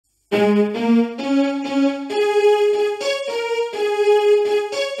Hello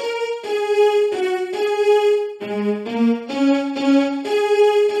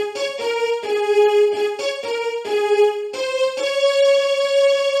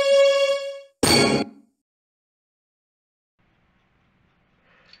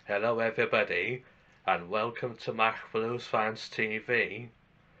everybody, and welcome to Machynlleth Fans TV.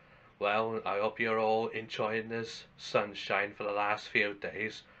 Well, I hope you're all enjoying this sunshine for the last few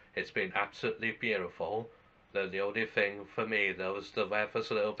days. It's been absolutely beautiful. The only thing for me though is the weather's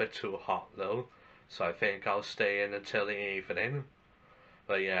a little bit too hot though, so I think I'll stay in until the evening.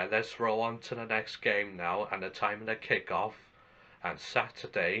 But yeah, let's roll on to the next game now and the time of the kick-off. And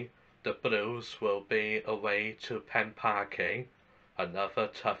Saturday, the Blues will be away to Penparcau, another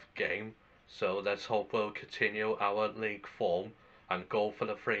tough game, so let's hope we'll continue our league form and go for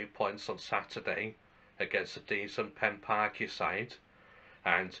the 3 points on Saturday against a decent Penparcau side.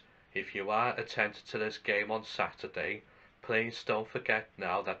 And if you are attending to this game on Saturday, please don't forget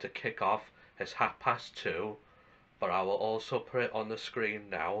now that the kick-off is 2:30, but I will also put it on the screen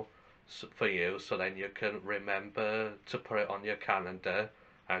now for you, so then you can remember to put it on your calendar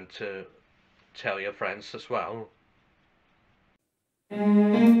and to tell your friends as well.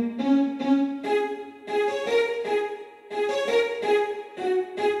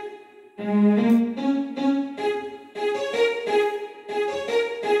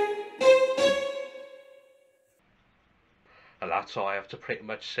 And that's all I have to pretty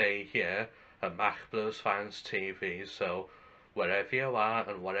much say here at Machynlleth Fans TV. So wherever you are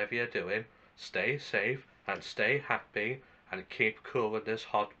and whatever you're doing, stay safe and stay happy and keep cool in this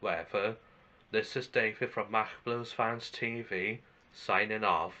hot weather. This is David from Machynlleth Fans TV signing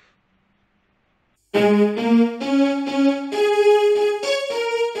off.